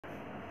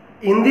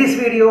In this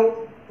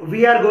video,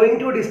 we are going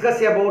to discuss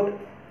about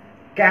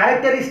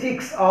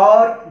characteristics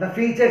or the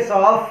features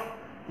of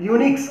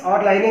UNIX or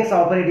Linux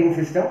operating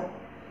system.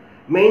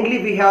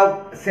 Mainly we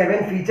have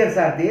 7 features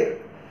are there.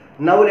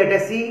 Now let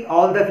us see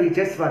all the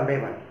features one by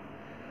one.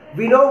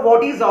 We know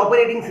what is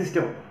operating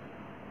system.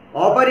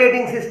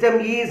 Operating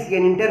system is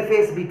an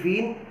interface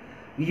between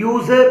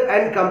user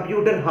and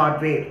computer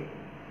hardware.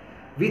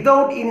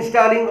 Without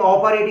installing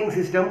operating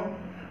system,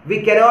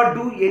 we cannot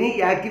do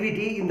any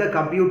activity in the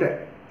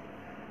computer.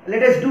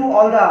 Let us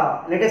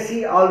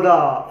see all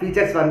the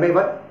features one by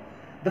one.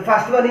 The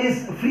first one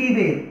is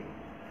freeware.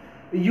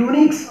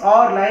 UNIX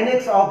or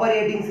Linux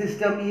operating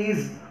system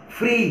is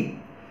free.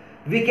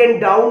 We can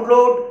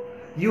download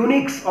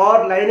UNIX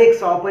or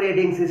Linux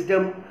operating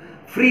system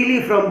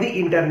freely from the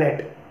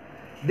internet.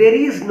 There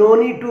is no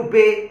need to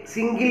pay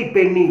single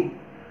penny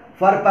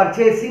for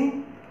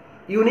purchasing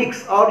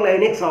UNIX or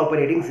Linux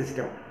operating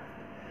system.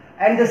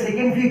 And the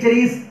second feature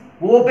is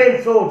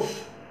open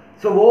source.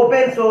 So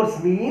open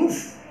source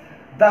means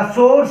the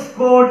source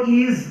code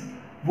is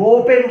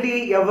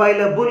openly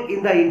available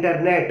in the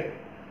internet.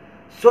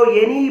 So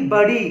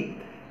anybody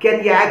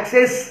can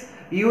access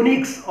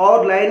UNIX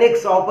or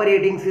Linux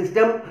operating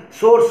system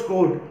source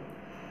code.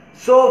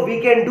 So we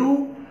can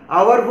do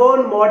our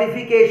own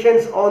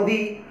modifications on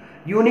the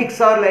UNIX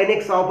or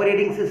Linux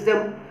operating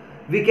system.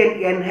 We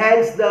can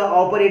enhance the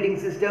operating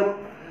system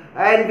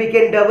and we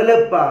can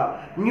develop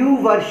a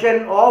new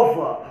version of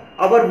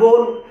our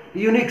own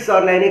UNIX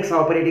or Linux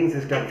operating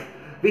system.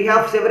 We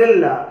have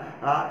several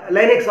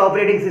Linux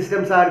operating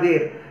systems are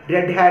there.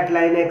 Red Hat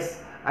Linux,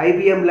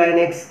 IBM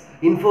Linux,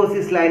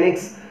 Infosys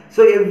Linux.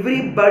 So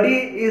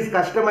everybody is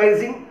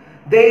customizing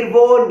their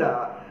own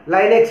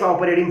Linux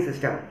operating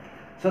system.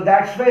 So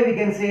that's why we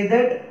can say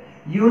that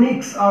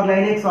UNIX or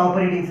Linux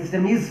operating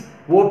system is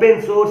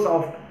open source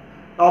of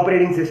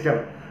operating system.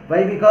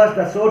 Why? Because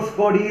the source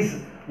code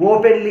is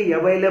openly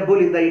available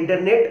in the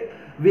internet.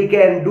 We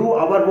can do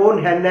our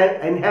own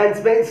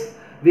enhancements.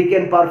 We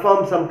can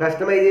perform some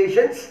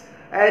customizations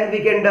and we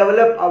can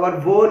develop our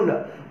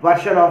own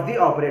version of the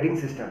operating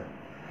system.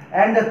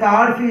 And the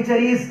third feature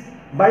is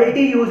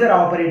multi-user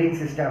operating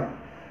system.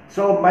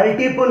 So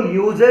multiple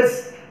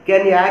users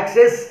can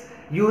access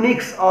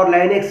UNIX or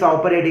Linux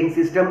operating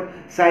system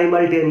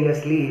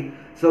simultaneously.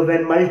 So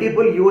when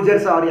multiple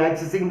users are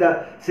accessing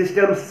the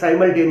systems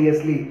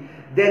simultaneously,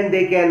 then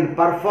they can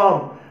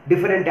perform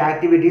different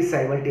activities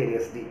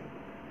simultaneously.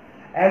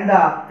 And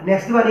the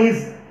next one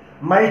is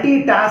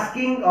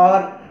multitasking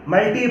or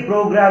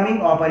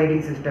multi-programming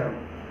operating system.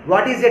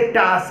 What is a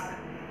task?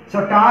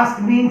 So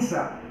task means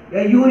a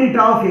unit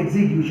of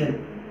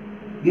execution.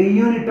 A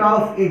unit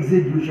of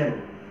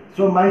execution.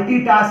 So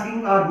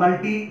multitasking or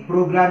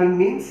multi-programming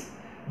means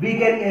we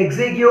can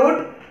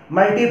execute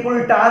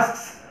multiple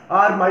tasks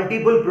or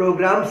multiple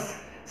programs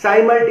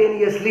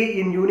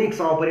simultaneously in UNIX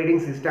operating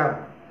system.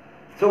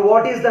 So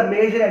what is the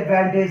major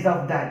advantage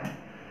of that?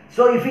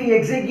 So if we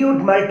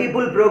execute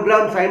multiple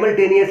programs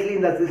simultaneously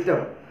in the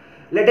system,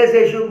 let us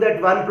assume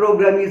that one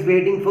program is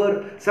waiting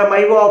for some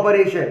IO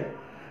operation,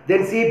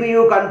 then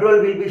CPU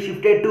control will be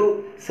shifted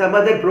to some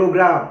other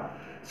program.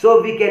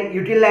 So we can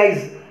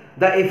utilize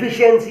the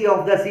efficiency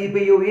of the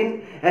CPU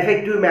in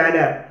effective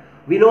manner.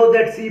 We know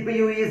that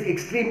CPU is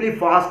extremely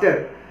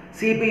faster.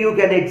 CPU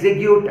can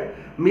execute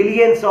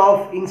millions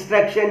of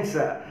instructions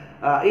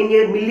in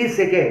a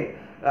millisecond.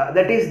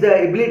 That is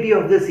the ability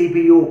of the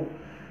CPU.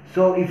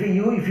 So if you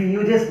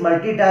use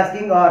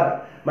multitasking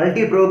or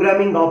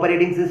multi-programming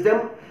operating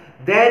system,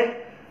 then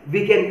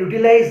we can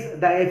utilize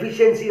the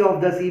efficiency of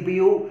the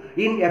CPU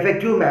in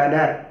effective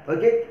manner.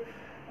 Okay.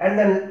 And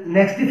the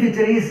next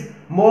feature is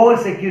more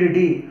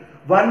security.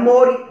 One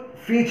more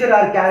feature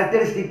or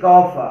characteristic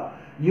of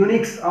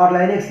UNIX or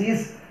Linux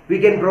is we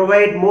can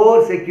provide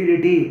more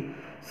security.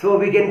 So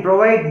we can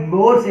provide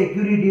more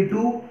security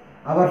to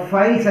our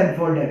files and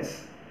folders,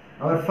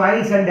 our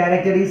files and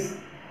directories.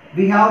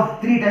 We have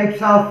 3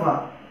 types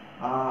of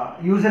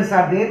users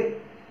are there.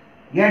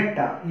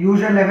 At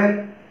user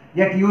level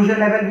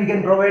we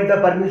can provide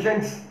the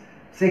permissions,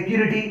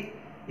 security.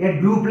 At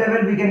group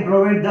level we can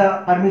provide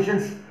the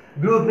permissions.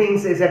 Group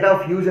means a set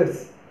of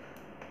users.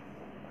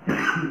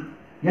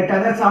 At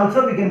others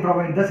also we can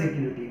provide the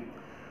security.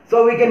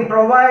 So we can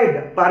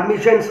provide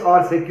permissions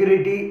or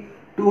security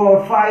to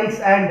our files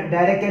and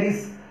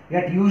directories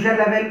at user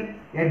level,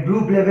 at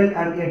group level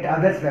and at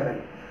others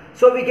level.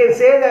 So we can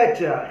say that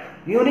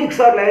UNIX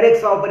or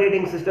Linux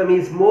operating system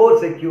is more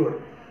secure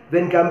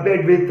when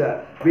compared with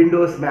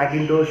Windows,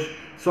 Macintosh,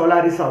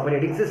 Solaris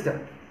operating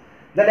system.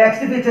 The next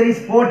feature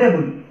is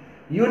portable.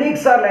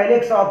 UNIX or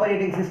Linux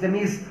operating system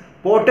is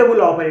portable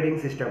operating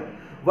system.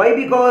 Why?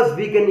 Because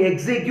we can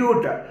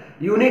execute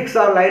UNIX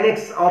or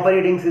Linux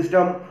operating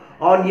system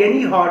on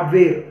any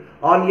hardware,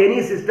 on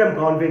any system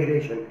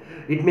configuration.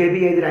 It may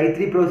be either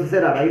i3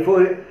 processor or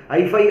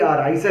i5 or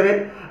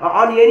i7,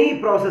 on any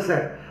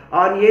processor,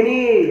 on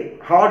any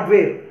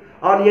hardware,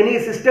 on any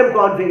system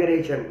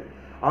configuration,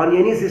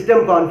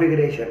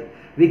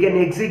 we can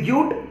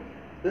execute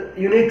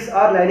Unix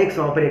or Linux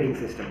operating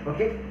system.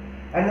 Okay.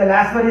 And the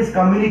last one is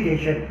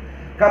communication.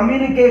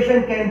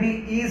 Communication can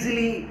be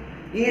easily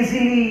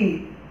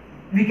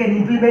we can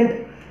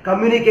implement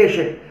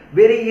communication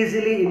very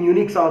easily in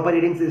Unix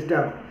operating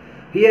system.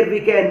 Here we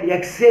can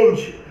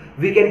exchange,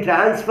 we can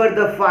transfer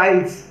the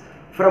files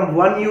from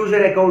one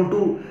user account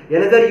to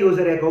another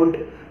user account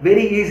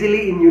very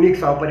easily in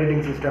Unix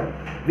operating system.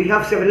 We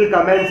have several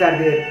commands are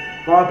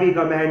there: copy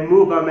command,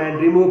 move command,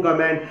 remove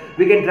command.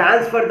 We can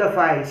transfer the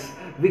files,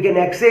 we can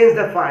exchange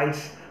the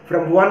files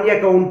from one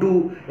account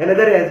to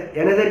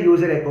another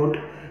user account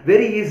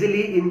very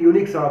easily in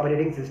Unix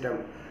operating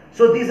system.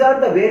 So these are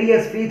the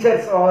various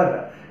features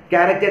or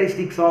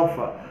characteristics of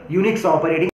Unix operating